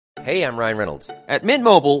Hey, I'm Ryan Reynolds. At Mint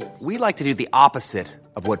Mobile, we like to do the opposite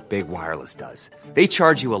of what Big Wireless does. They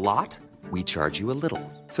charge you a lot, we charge you a little.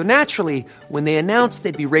 So naturally, when they announced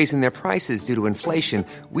they'd be raising their prices due to inflation,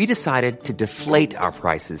 we decided to deflate our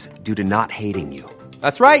prices due to not hating you.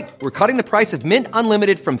 That's right. We're cutting the price of Mint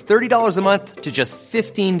Unlimited from $30 a month to just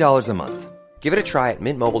 $15 a month. Give it a try at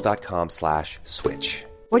mintmobile.com/switch.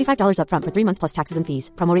 $45 up front for 3 months plus taxes and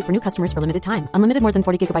fees. Promo rate for new customers for limited time. Unlimited more than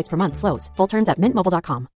 40 gigabytes per month. Slows full terms at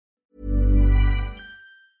mintmobile.com.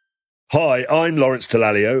 Hi, I'm Lawrence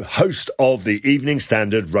Dallaglio, host of the Evening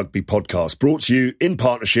Standard Rugby Podcast, brought to you in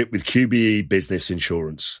partnership with QBE Business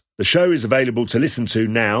Insurance. The show is available to listen to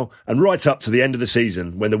now and right up to the end of the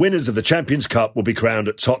season, when the winners of the Champions Cup will be crowned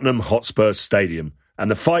at Tottenham Hotspur Stadium,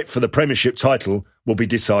 and the fight for the Premiership title will be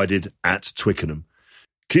decided at Twickenham.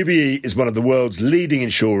 QBE is one of the world's leading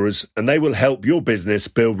insurers, and they will help your business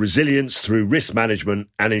build resilience through risk management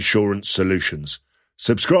and insurance solutions.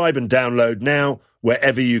 Subscribe and download now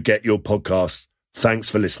wherever you get your podcasts. Thanks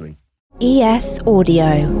for listening. ES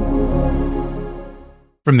Audio.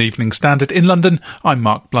 From the Evening Standard in London, I'm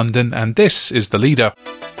Mark Blunden, and this is The Leader.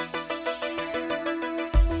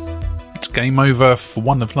 It's game over for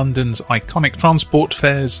one of London's iconic transport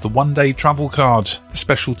fares, the one-day Travelcard. The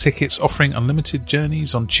special tickets offering unlimited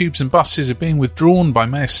journeys on tubes and buses are being withdrawn by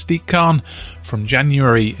Mayor Sadiq Khan from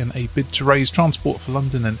January in a bid to raise Transport for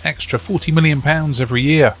London an extra £40 million every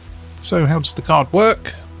year. So how does the card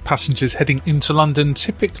work? Passengers heading into London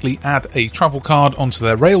typically add a travel card onto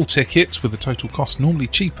their rail ticket, with the total cost normally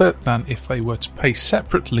cheaper than if they were to pay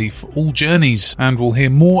separately for all journeys. And we'll hear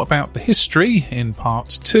more about the history in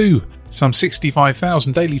part 2. Some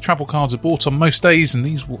 65,000 daily travel cards are bought on most days, and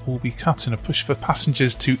these will all be cut in a push for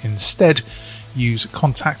passengers to instead use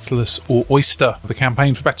contactless or Oyster. The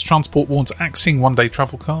campaign for better transport warns axing one-day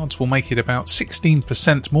travel cards will make it about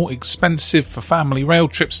 16% more expensive for family rail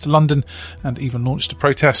trips to London, and even launched a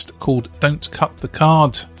protest called Don't Cut the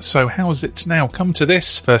Card. So how has it now come to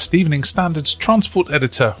this? First Evening Standard's transport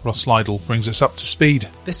editor Ross Lydall brings us up to speed.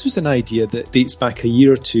 This was an idea that dates back a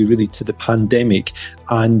year or two really to the pandemic,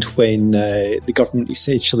 and when the government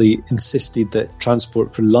essentially insisted that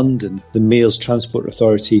Transport for London, the Mayor's Transport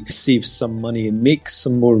Authority, saves some money and makes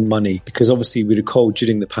some more money, because obviously we recall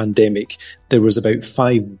during the pandemic there was about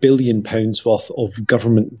 £5 billion worth of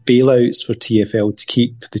government bailouts for TfL to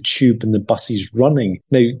keep the tube and the buses running.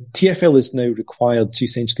 Now, TfL is now required to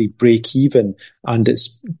essentially break even, and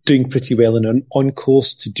it's doing pretty well and on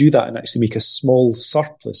course to do that and actually make a small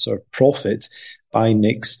surplus or profit by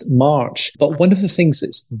next March. But one of the things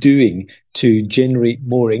it's doing to generate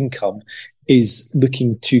more income is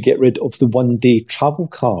looking to get rid of the one-day travel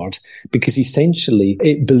card, because essentially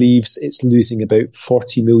it believes it's losing about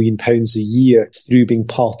 £40 million a year through being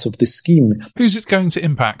part of the scheme. Who's it going to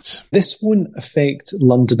impact? This won't affect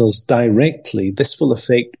Londoners directly. This will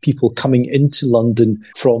affect people coming into London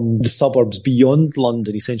from the suburbs beyond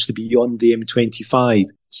London, essentially beyond the M25.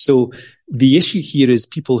 So the issue here is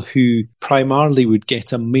people who primarily would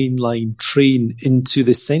get a mainline train into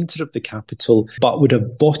the centre of the capital, but would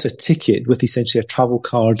have bought a ticket with essentially a travel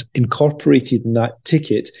card incorporated in that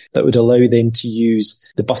ticket that would allow them to use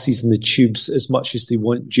the buses and the tubes as much as they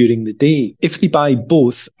want during the day. If they buy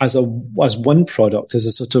both as one product, as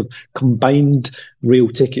a sort of combined rail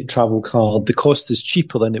ticket travel card, the cost is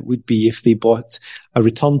cheaper than it would be if they bought a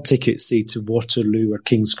return ticket, say, to Waterloo or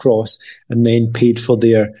King's Cross, and then paid for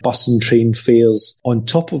their bus and train fares on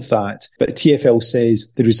top of that. But TfL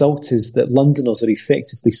says the result is that Londoners are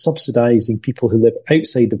effectively subsidising people who live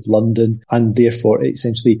outside of London, and therefore it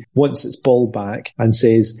essentially wants its ball back and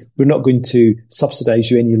says, we're not going to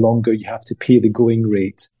subsidise you any longer, you have to pay the going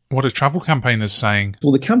rate. What are travel campaigners saying?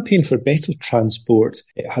 Well, the Campaign for Better Transport,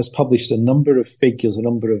 it has published a number of figures, a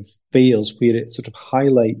number of fares where it sort of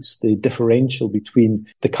highlights the differential between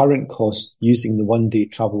the current cost using the one-day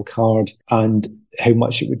travel card and how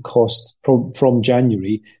much it would cost from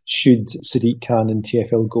January should Sadiq Khan and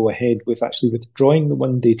TfL go ahead with actually withdrawing the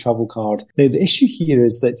one-day travel card. Now, the issue here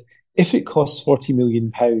is that if it costs £40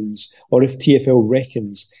 million, or if TfL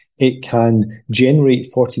reckons it can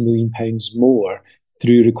generate £40 million more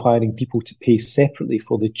through requiring people to pay separately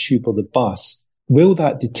for the tube or the bus, will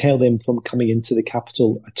that deter them from coming into the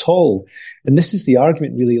capital at all? And this is the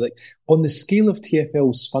argument, really. Like, on the scale of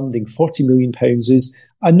TfL's funding, £40 million is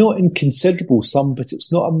a not inconsiderable sum, but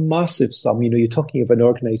it's not a massive sum. You know, you're talking of an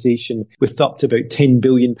organisation with up to about £10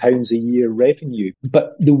 billion a year revenue.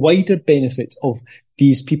 But the wider benefit of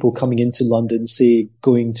these people coming into London, say,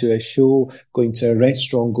 going to a show, going to a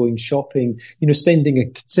restaurant, going shopping, you know, spending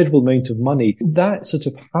a considerable amount of money, that sort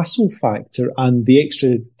of hassle factor and the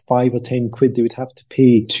extra 5 or 10 quid they would have to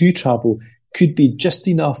pay to travel could be just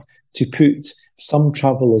enough to put some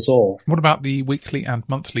travellers off. What about the weekly and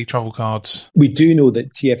monthly travel cards? We do know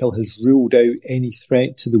that TfL has ruled out any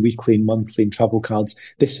threat to the weekly and monthly travel cards.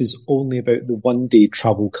 This is only about the one-day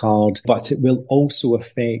travel card, but it will also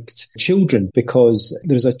affect children because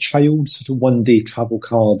there's a child sort of one-day travel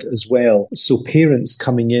card as well. So parents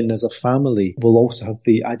coming in as a family will also have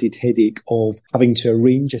the added headache of having to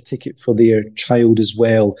arrange a ticket for their child as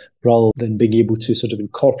well, rather than being able to sort of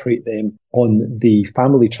incorporate them on the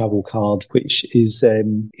family travel card, which is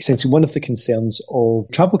essentially one of the concerns of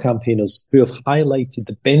travel campaigners who have highlighted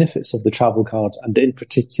the benefits of the travel card and in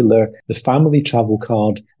particular the family travel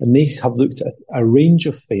card. And they have looked at a range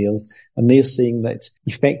of fares and they're saying that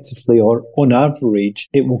effectively or on average,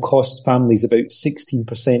 it will cost families about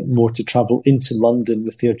 16% more to travel into London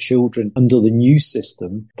with their children under the new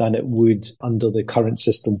system than it would under the current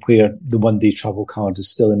system where the one-day travel card is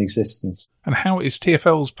still in existence. And how is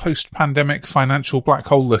TfL's post-pandemic financial black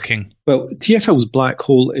hole looking? Well, TfL's black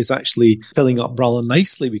hole is actually filling up rather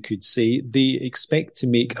nicely, we could say. They expect to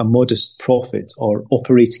make a modest profit or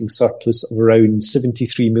operating surplus of around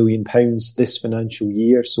 £73 million this financial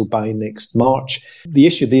year, so by next March. The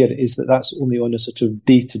issue there is that that's only on a sort of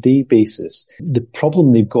day-to-day basis. The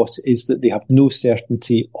problem they've got is that they have no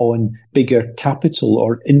certainty on bigger capital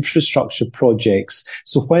or infrastructure projects.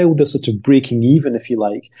 So while they're sort of breaking even, if you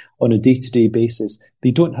like, on a day-to-day basis,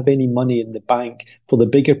 they don't have any money in the bank for the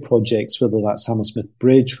bigger projects, whether that's Hammersmith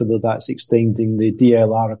Bridge, whether that's extending the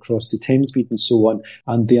DLR across to Thamesmead and so on,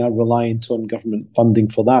 and they are reliant on government funding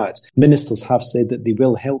for that. Ministers have said that they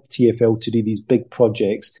will help TfL to do these big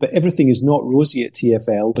projects, but everything is not rosy at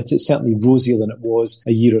TfL, but it's certainly rosier than it was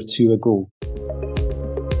a year or two ago.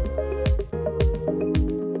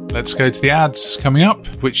 Let's go to the ads coming up.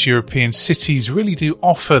 Which European cities really do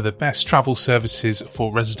offer the best travel services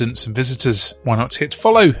for residents and visitors? Why not hit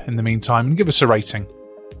follow in the meantime and give us a rating?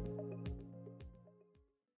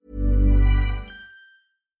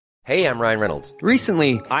 Hey, I'm Ryan Reynolds.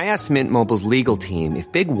 Recently, I asked Mint Mobile's legal team if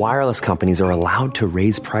big wireless companies are allowed to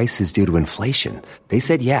raise prices due to inflation. They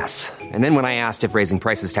said yes. And then when I asked if raising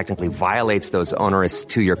prices technically violates those onerous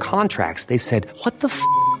 2-year contracts, they said, "What the f***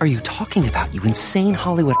 are you talking about, you insane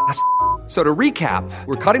Hollywood ass?" So to recap,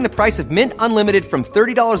 we're cutting the price of Mint Unlimited from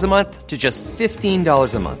 $30 a month to just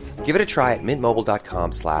 $15 a month. Give it a try at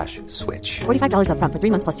mintmobile.com/switch. $45 up front for 3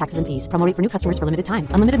 months plus taxes and fees. Promo rate for new customers for limited time.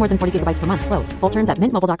 Unlimited more than 40 gigabytes per month. Slows full terms at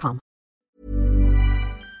mintmobile.com.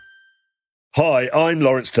 Hi, I'm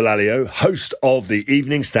Lawrence Dallaglio, host of the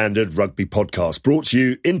Evening Standard Rugby Podcast, brought to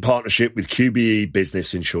you in partnership with QBE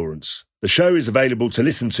Business Insurance. The show is available to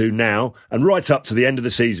listen to now and right up to the end of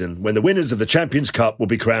the season, when the winners of the Champions Cup will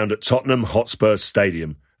be crowned at Tottenham Hotspur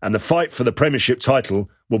Stadium, and the fight for the Premiership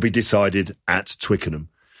title will be decided at Twickenham.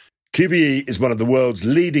 QBE is one of the world's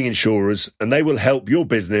leading insurers, and they will help your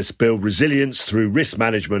business build resilience through risk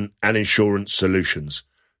management and insurance solutions.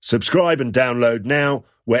 Subscribe and download now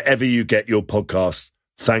wherever you get your podcasts.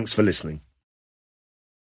 Thanks for listening.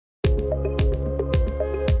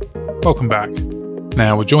 Welcome back.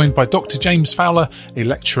 Now we're joined by Dr. James Fowler, a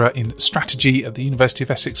lecturer in strategy at the University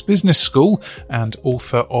of Essex Business School and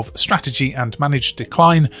author of Strategy and Managed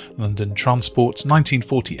Decline, London Transport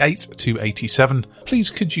 1948 to 87. Please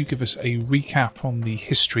could you give us a recap on the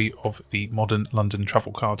history of the modern London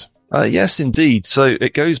travel card? Yes, indeed. So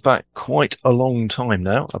it goes back quite a long time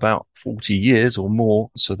now, about 40 years or more.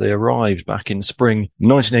 So they arrived back in spring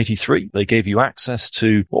 1983. They gave you access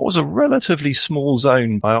to what was a relatively small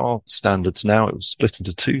zone by our standards now. It was split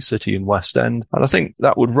into 2, City and West End. And I think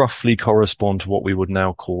that would roughly correspond to what we would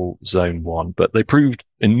now call Zone 1. But they proved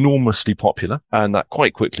enormously popular, and that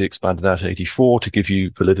quite quickly expanded out 84 to give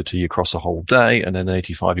you validity across a whole day. And then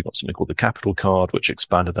 85, you got something called the Capital Card, which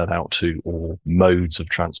expanded that out to all modes of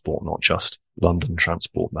transport, not just London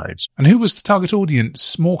transport modes. And who was the target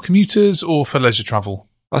audience? More commuters or for leisure travel?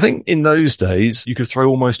 I think in those days, you could throw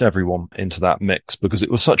almost everyone into that mix because it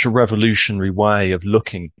was such a revolutionary way of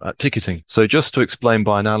looking at ticketing. So just to explain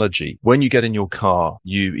by analogy, when you get in your car,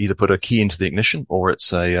 you either put a key into the ignition or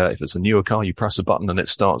it's if it's a newer car, you press a button and it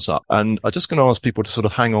starts up. And I'm just going to ask people to sort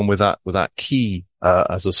of hang on with that key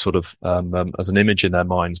as a sort of as an image in their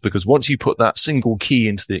minds, because once you put that single key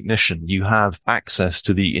into the ignition, you have access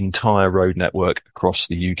to the entire road network across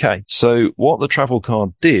the UK. So what the travel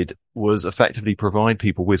card did was effectively provide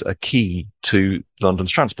people with a key to London's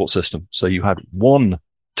transport system. So you had one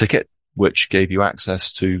ticket which gave you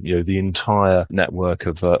access to, the entire network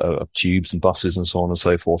of tubes and buses and so on and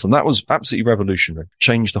so forth. And that was absolutely revolutionary.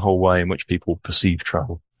 Changed the whole way in which people perceive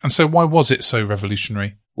travel. And so why was it so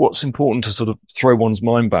revolutionary? what's important to sort of throw one's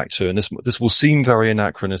mind back to, and this will seem very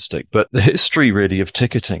anachronistic, but the history really of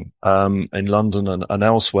ticketing in London and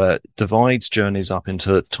elsewhere divides journeys up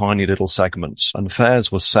into tiny little segments, and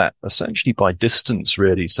fares were set essentially by distance,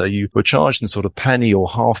 really. So you were charged in sort of penny or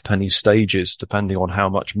halfpenny stages, depending on how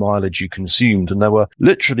much mileage you consumed. And there were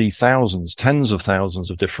literally thousands, tens of thousands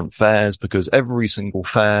of different fares, because every single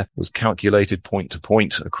fare was calculated point to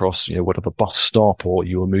point across, whatever bus stop or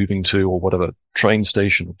you were moving to, or whatever train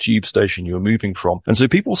station or tube station you were moving from. And so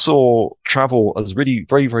people saw travel as really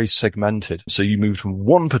very, very segmented. So you moved from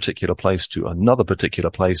one particular place to another particular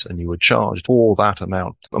place and you were charged for that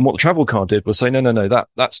amount. And what the Travelcard did was say, no,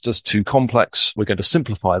 that's just too complex. We're going to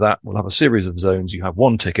simplify that. We'll have a series of zones. You have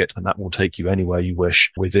one ticket and that will take you anywhere you wish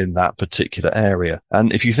within that particular area.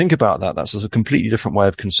 And if you think about that, that's a completely different way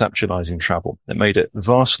of conceptualizing travel. It made it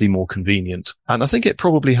vastly more convenient. And I think it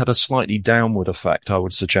probably had a slightly downward effect, I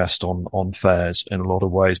would suggest, on fares in a lot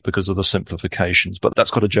of ways because of the simplifications, but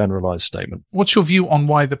that's got a generalized statement. What's your view on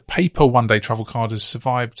why the paper one-day travel card has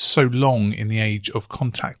survived so long in the age of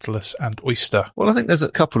contactless and Oyster? Well, I think there's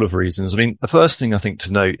a couple of reasons. I mean, the first thing I think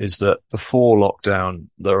to note is that before lockdown,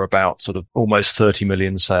 there are about sort of almost 30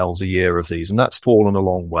 million sales a year of these, and that's fallen a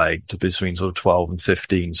long way to between sort of 12 and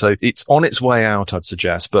 15. So it's on its way out, I'd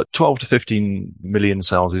suggest, but 12 to 15 million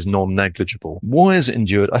sales is non-negligible. Why has it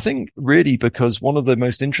endured? I think really because one of the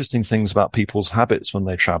most interesting things about people's habits when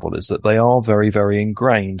they travel is that they are very, very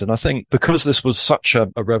ingrained. And I think because this was such a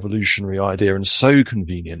revolutionary idea and so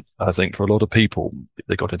convenient, I think for a lot of people,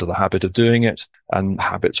 they got into the habit of doing it, and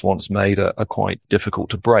habits once made are quite difficult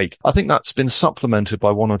to break. I think that's been supplemented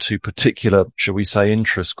by one or two particular, shall we say,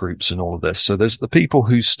 interest groups in all of this. So there's the people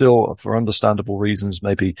who still, for understandable reasons,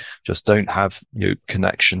 maybe just don't have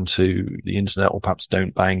connection to the internet, or perhaps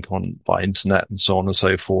don't bank by internet and so on and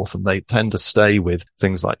so forth. And they tend to stay with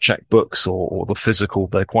things like checkbooks or the physical.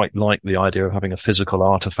 They quite like the idea of having a physical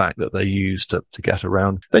artifact that they use to get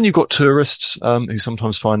around. Then you've got tourists who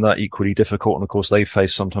sometimes find that equally difficult. And of course, they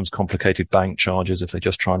face sometimes complicated bank charges if they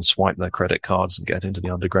just try and swipe their credit cards and get into the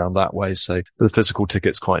underground that way. So the physical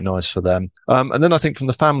ticket's quite nice for them. And then I think from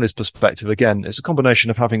the family's perspective, again, it's a combination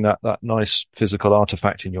of having that nice physical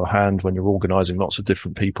artifact in your hand when you're organizing lots of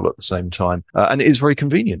different people at the same time. And it is very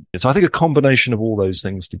convenient. So I think a combination of all those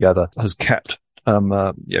things together has kept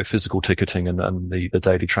physical ticketing and the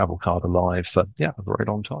daily travel card alive for a very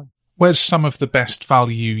long time. Where's some of the best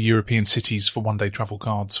value European cities for one-day travel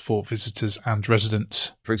cards for visitors and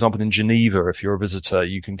residents? For example, in Geneva, if you're a visitor,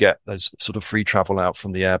 you can get those sort of free travel out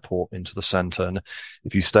from the airport into the centre. And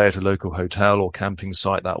if you stay at a local hotel or camping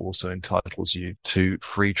site, that also entitles you to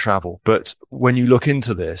free travel. But when you look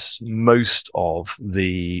into this, most of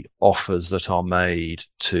the offers that are made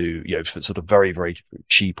to, for sort of very, very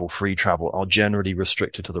cheap or free travel are generally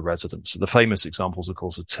restricted to the residents. So the famous examples, of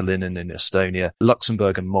course, are Tallinn in Estonia.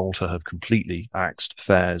 Luxembourg and Malta have completely axed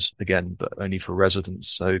fares, again, but only for residents.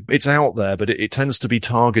 So it's out there, but it tends to be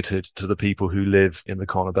targeted to the people who live in the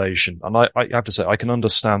conurbation. And I have to say, I can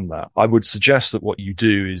understand that. I would suggest that what you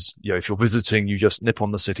do is, if you're visiting, you just nip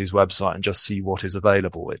on the city's website and just see what is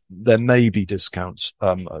available. There may be discounts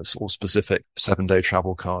or specific 7-day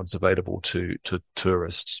travel cards available to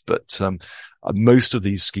tourists, but most of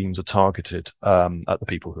these schemes are targeted at the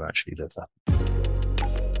people who actually live there.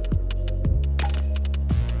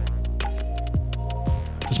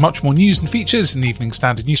 There's much more news and features in the Evening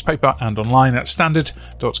Standard newspaper and online at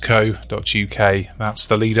standard.co.uk. That's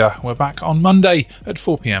the leader. We're back on Monday at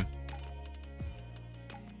 4 p.m.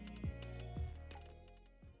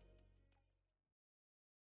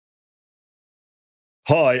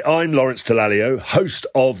 Hi, I'm Lawrence Dallaglio, host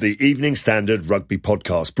of the Evening Standard Rugby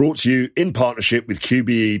Podcast, brought to you in partnership with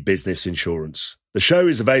QBE Business Insurance. The show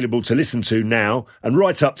is available to listen to now and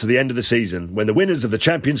right up to the end of the season, when the winners of the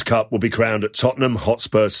Champions Cup will be crowned at Tottenham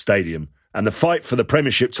Hotspur Stadium, and the fight for the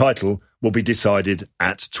Premiership title will be decided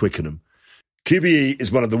at Twickenham. QBE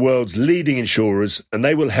is one of the world's leading insurers, and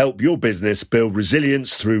they will help your business build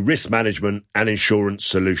resilience through risk management and insurance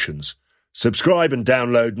solutions. Subscribe and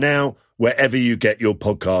download now wherever you get your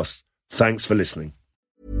podcasts. Thanks for listening.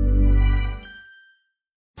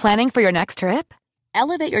 Planning for your next trip?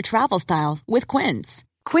 Elevate your travel style with Quince.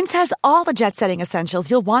 Quince has all the jet-setting essentials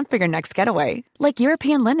you'll want for your next getaway, like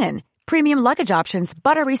European linen, premium luggage options,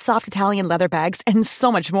 buttery soft Italian leather bags, and so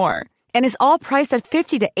much more. And is all priced at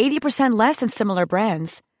 50 to 80% less than similar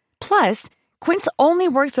brands. Plus, Quince only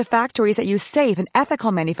works with factories that use safe and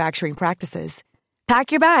ethical manufacturing practices.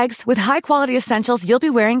 Pack your bags with high-quality essentials you'll be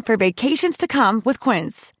wearing for vacations to come with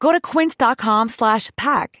Quince. Go to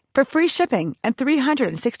quince.com/pack for free shipping and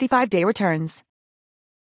 365-day returns.